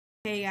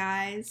Hey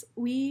guys,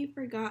 we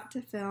forgot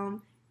to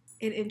film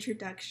an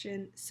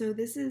introduction, so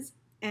this is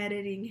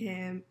editing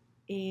him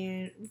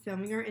and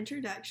filming our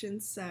introduction.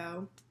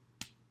 So,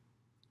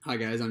 hi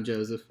guys, I'm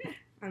Joseph.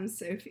 I'm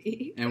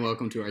Sophie. And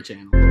welcome to our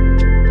channel.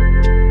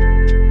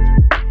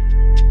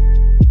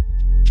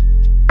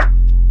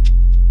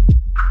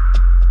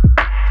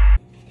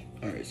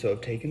 Alright, so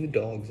I've taken the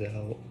dogs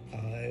out.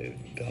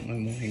 I've got my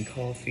morning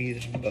coffee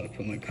that I'm about to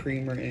put my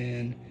creamer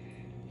in.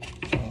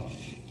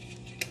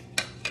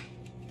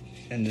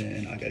 And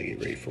then I gotta get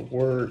ready for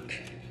work.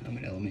 I'm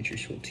an elementary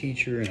school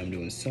teacher and I'm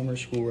doing summer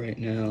school right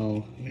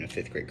now. I'm in a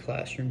 5th grade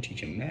classroom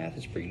teaching math.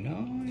 It's pretty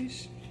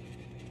nice.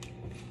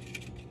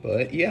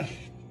 But yeah.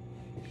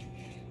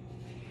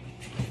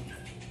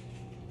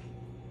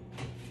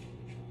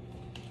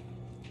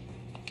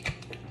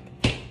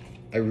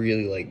 I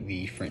really like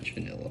the French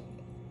vanilla.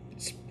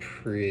 It's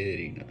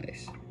pretty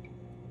nice.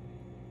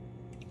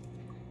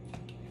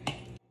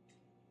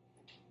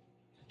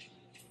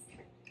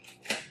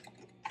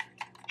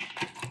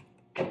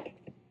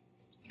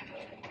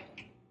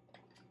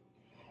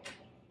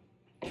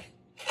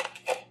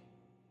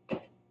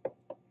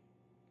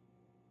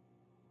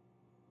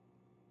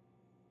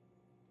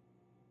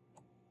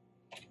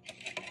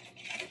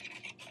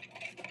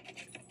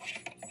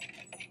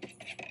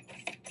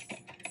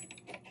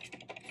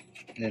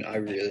 And then I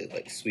really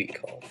like sweet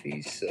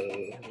coffee, so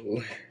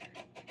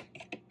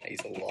I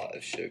use a lot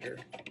of sugar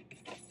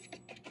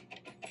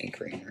and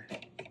creamer.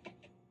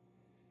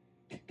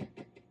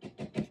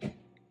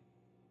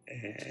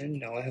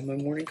 And now I have my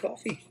morning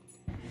coffee.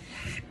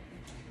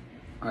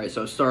 Alright,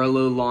 so I started a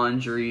little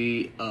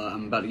laundry.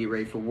 I'm about to get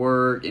ready for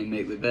work and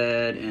make the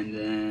bed, and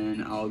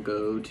then I'll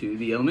go to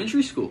the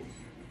elementary school.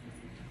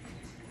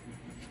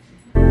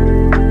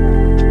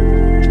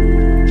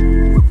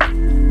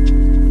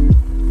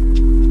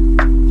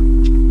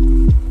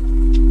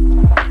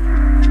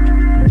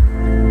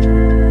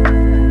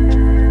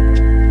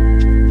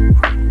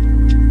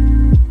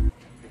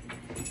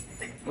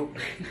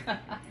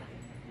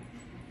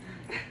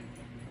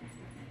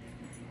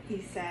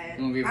 He said,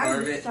 I'm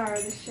the star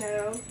of the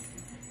show.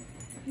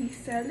 He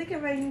said, look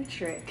at my new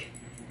trick.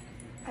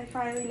 I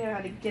finally know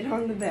how to get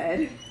on the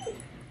bed.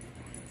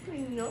 I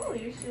know,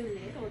 you're so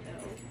little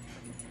though.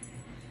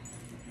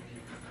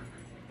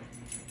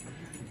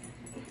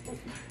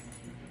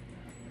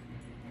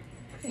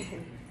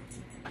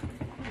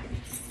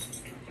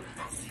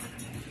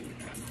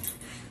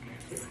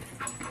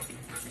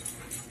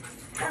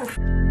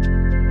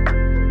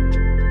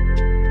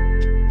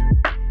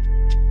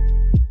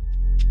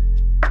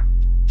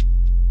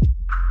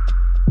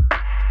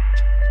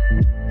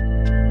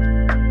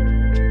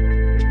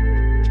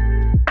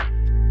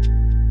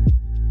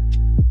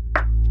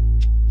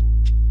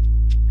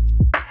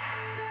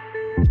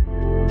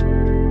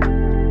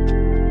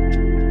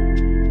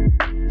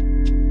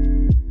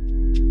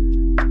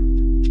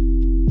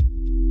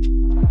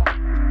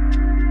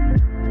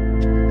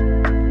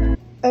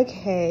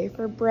 Okay,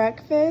 for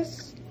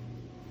breakfast,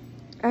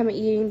 I'm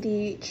eating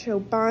the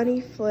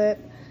Chobani Flip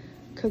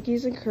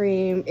cookies and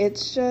cream.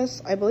 It's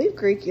just, I believe,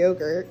 Greek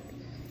yogurt.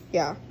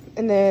 Yeah,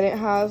 and then it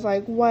has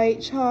like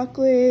white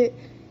chocolate,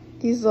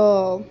 these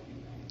little,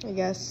 I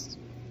guess,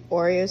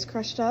 Oreos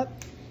crushed up.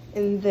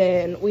 And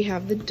then we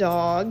have the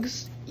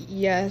dogs.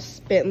 Yes,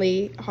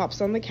 Bentley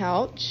hops on the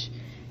couch.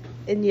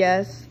 And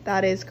yes,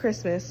 that is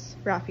Christmas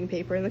wrapping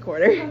paper in the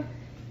corner.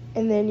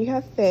 And then you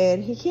have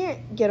Finn. He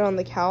can't get on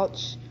the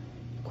couch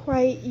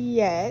quite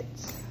yet,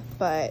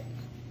 but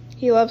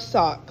he loves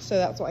socks, so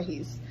that's why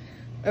he's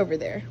over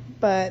there.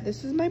 But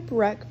this is my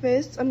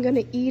breakfast. I'm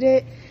gonna eat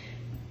it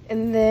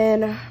and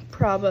then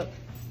probably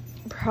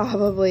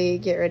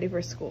get ready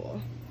for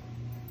school.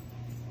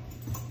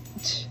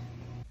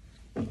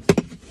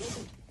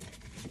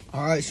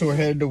 All right, so we're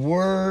headed to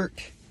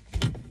work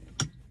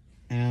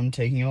and I'm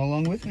taking you all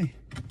along with me.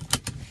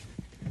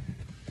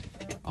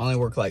 I only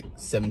work like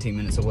 17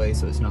 minutes away,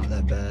 so it's not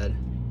that bad.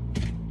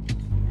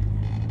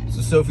 So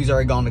Sophie's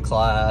already gone to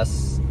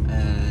class,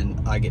 and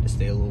I get to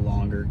stay a little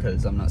longer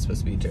because I'm not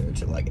supposed to be there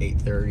till like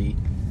 8:30.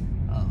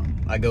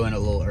 I go in a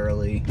little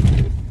early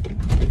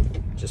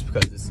just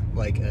because it's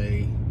like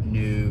a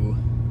new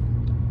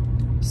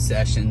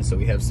session, so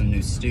we have some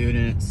new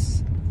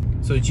students.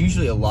 So it's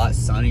usually a lot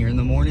sunnier in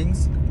the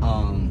mornings,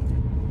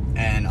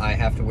 and I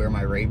have to wear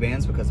my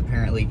Ray-Bans because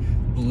apparently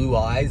blue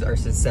eyes are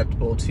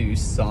susceptible to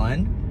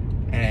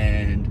sun,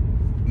 and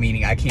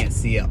meaning I can't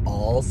see at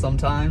all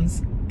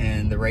sometimes.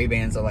 And the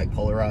Ray-Bans are like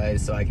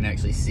polarized, so I can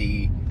actually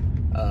see,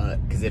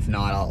 because if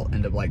not, I'll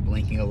end up like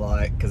blinking a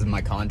lot because of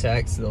my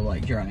contacts, they'll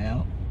like dry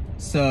out.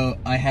 So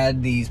I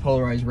had these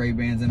polarized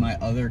Ray-Bans in my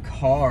other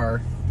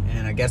car,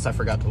 and I guess I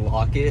forgot to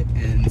lock it,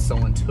 and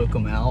someone took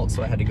them out,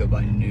 so I had to go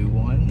buy new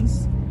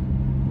ones.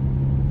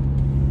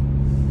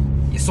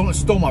 Yeah, someone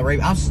stole my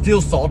Ray-Bans. I'm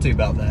still salty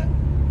about that.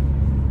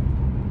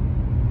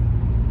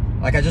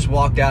 Like, I just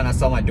walked out and I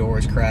saw my door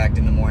was cracked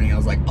in the morning. I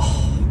was like,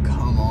 oh,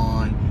 come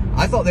on.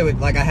 I thought they would,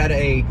 like, I had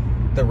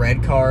the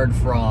red card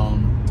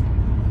from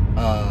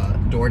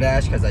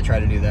DoorDash because I try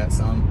to do that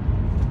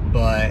some,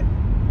 but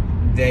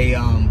they,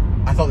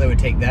 I thought they would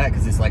take that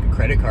because it's like a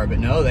credit card, but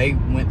no, they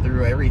went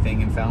through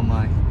everything and found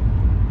my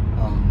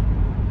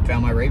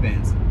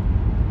Ray-Bans.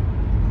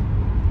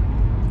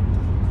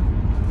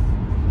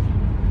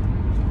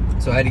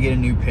 So I had to get a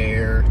new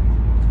pair.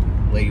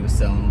 The lady was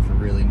selling them for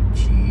really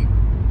cheap.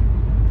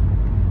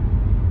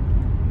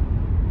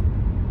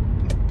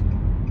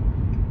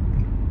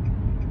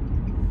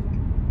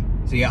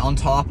 So yeah, on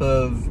top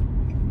of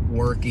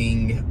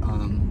working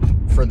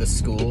for the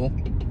school,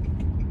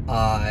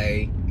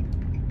 I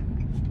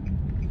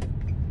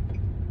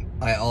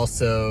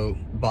also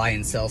buy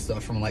and sell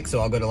stuff from, like, so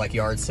I'll go to like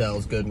yard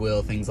sales,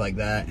 Goodwill, things like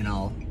that, and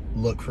I'll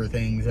look for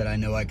things that I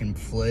know I can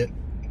flip.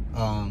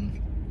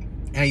 And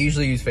I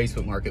usually use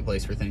Facebook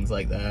Marketplace for things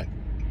like that.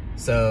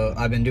 So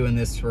I've been doing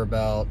this for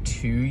about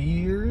 2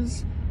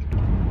 years.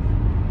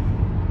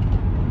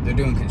 They're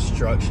doing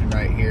construction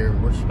right here.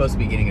 We're supposed to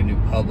be getting a new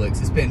Publix.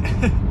 It's been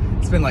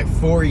it's been like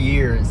 4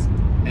 years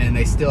and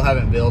they still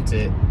haven't built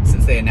it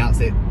since they announced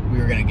that we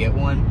were gonna get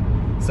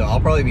one. So I'll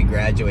probably be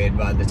graduated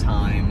by the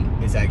time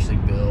it's actually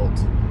built.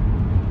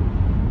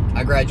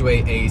 I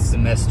graduate a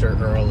semester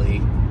early.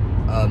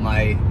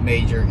 My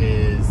major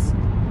is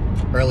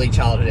early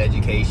childhood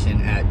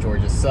education at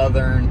Georgia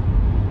Southern.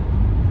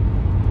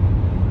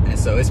 And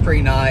so it's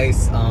pretty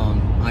nice.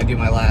 I do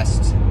my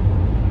last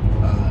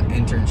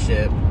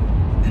internship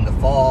in the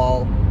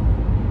fall,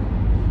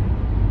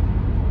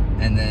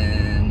 and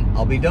then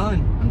I'll be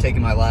done. I'm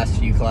taking my last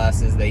few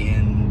classes. They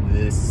end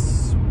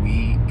this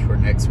week or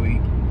next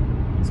week.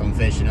 So I'm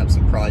finishing up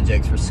some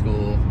projects for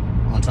school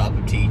on top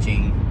of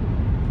teaching.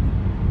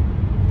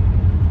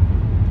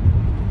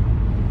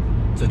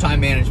 So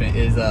time management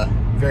is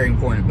very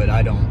important, but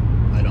I don't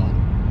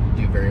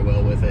do very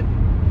well with it.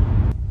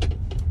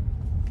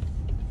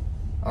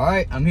 All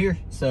right, I'm here.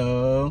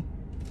 So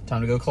time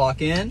to go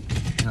clock in,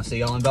 and I'll see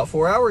y'all in about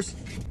 4 hours.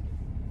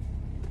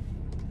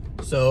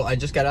 So I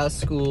just got out of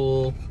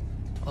school.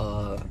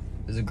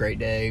 It was a great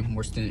day.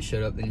 More students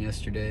showed up than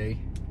yesterday.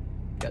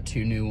 Got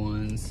 2 new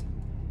ones.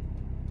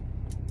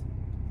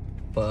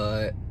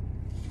 But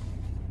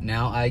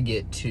now I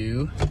get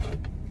to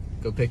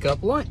go pick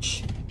up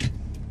lunch,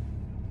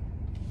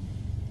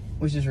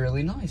 which is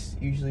really nice.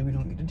 Usually we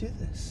don't get to do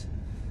this.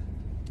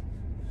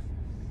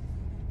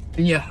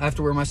 And yeah, I have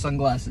to wear my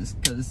sunglasses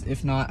because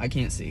if not, I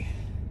can't see.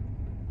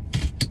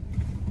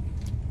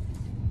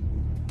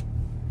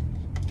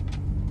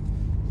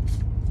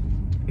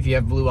 If you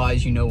have blue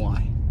eyes, you know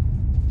why.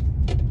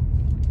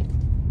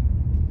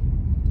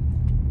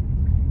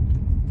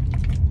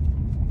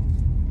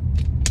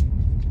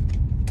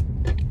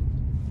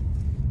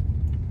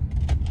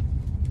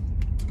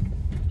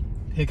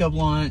 Pick up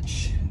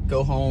lunch,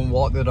 go home,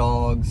 walk the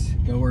dogs,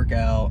 go work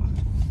out.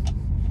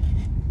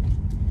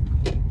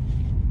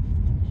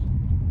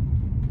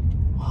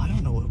 Oh, I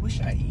don't know, what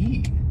should I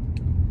eat?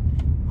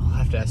 I'll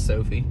have to ask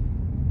Sophie.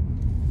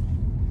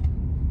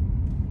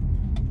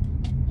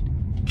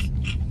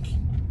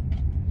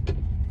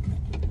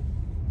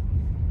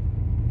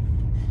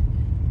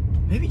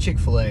 Maybe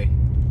Chick-fil-A.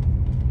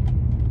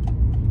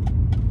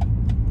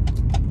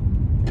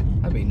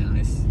 That'd be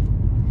nice.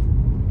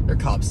 Their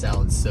Cobb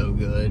salad's so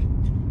good.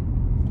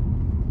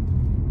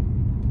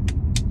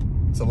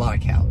 It's a lot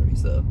of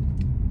calories though,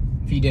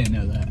 if you didn't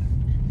know that.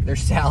 Their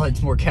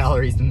salad's more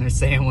calories than their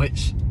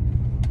sandwich.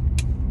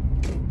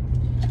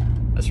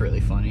 That's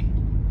really funny.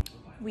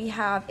 We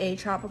have a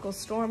tropical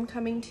storm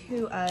coming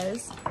to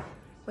us,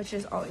 which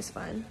is always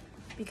fun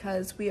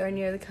because we are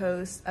near the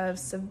coast of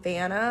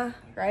Savannah,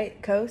 right?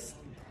 Coast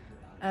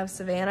of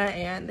Savannah,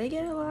 and they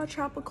get a lot of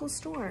tropical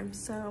storms,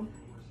 so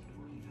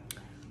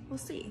we'll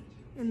see.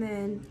 And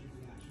then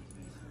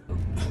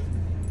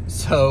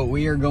so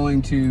we are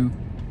going to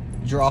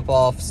drop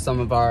off some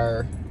of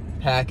our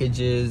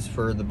packages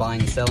for the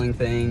buying and selling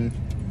thing.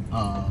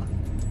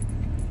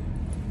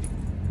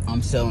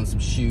 I'm selling some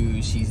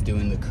shoes. She's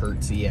doing the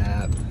Curtsy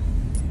app.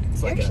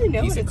 It's like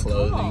a piece of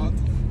clothing.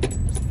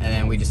 And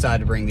then we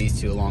decided to bring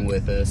these 2 along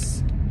with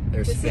us.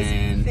 There's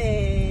Finn,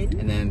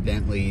 and then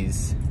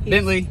Bentley's.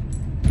 Bentley.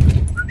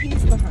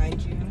 He's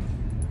behind you.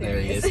 There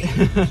he is.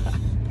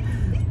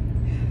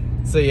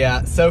 So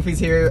yeah, Sophie's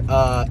here.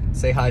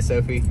 Say hi,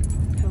 Sophie.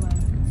 Hello.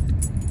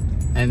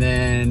 And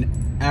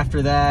then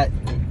after that,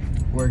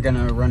 we're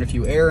gonna run a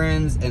few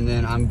errands, and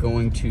then I'm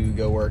going to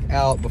go work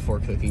out before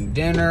cooking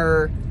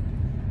dinner.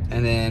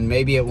 And then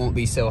maybe it won't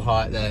be so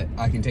hot that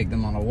I can take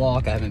them on a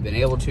walk. I haven't been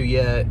able to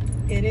yet.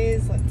 It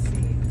is, let's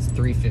see. It's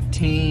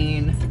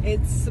 3:15.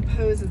 It's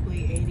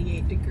supposedly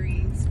 88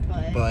 degrees,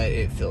 but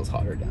it feels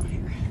hotter down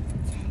here.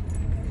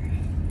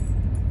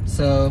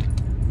 So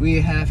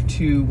we have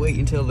to wait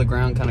until the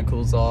ground kind of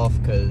cools off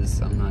because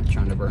I'm not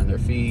trying to burn their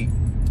feet.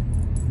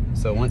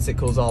 So once it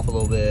cools off a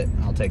little bit,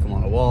 I'll take them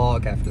on a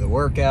walk after the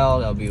workout.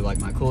 That'll be like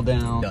my cool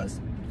down.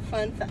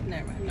 Fun fact.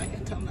 Never mind, I'm not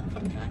gonna tell them that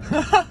fun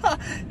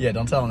fact. Yeah,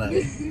 don't tell them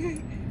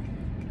that.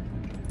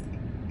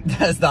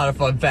 That's not a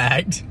fun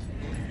fact.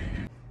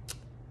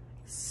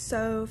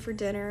 So for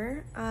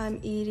dinner,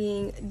 I'm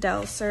eating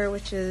Del Sur,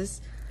 which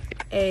is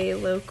a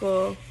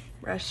local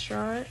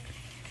restaurant.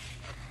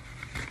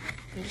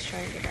 I'm just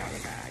trying to get it out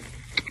of the bag.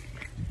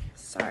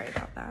 Sorry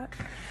about that.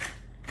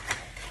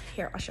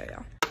 Here, I'll show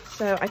y'all.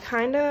 So I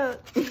kind of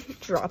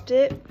dropped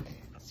it,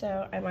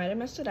 so I might have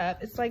messed it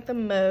up. It's like the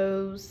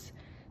Moe's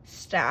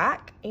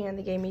stack, and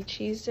they gave me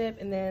cheese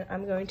dip, and then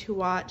I'm going to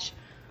watch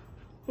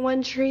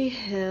One Tree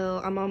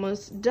Hill. I'm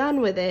almost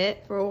done with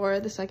it for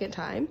the second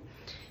time.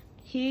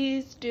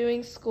 He's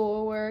doing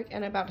schoolwork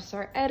and about to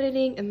start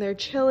editing, and they're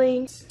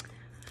chilling.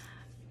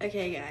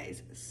 Okay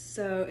guys,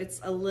 so it's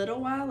a little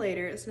while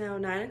later. It's now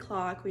 9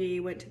 o'clock. We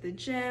went to the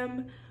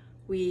gym,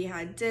 we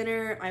had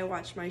dinner, I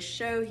watched my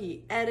show,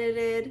 he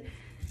edited.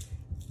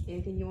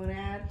 Anything you want to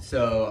add?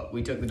 So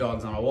we took the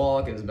dogs on a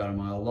walk. It was about a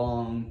mile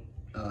long.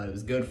 It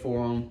was good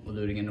for them. We'll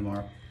do it again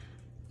tomorrow.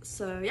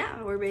 So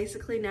yeah, we're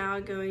basically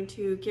now going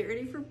to get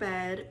ready for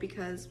bed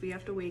because we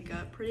have to wake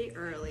up pretty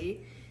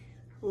early.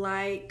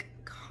 Like,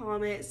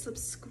 comment,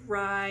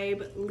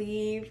 subscribe,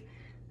 leave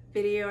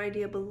video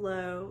idea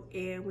below,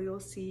 and we will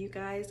see you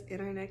guys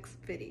in our next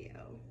video.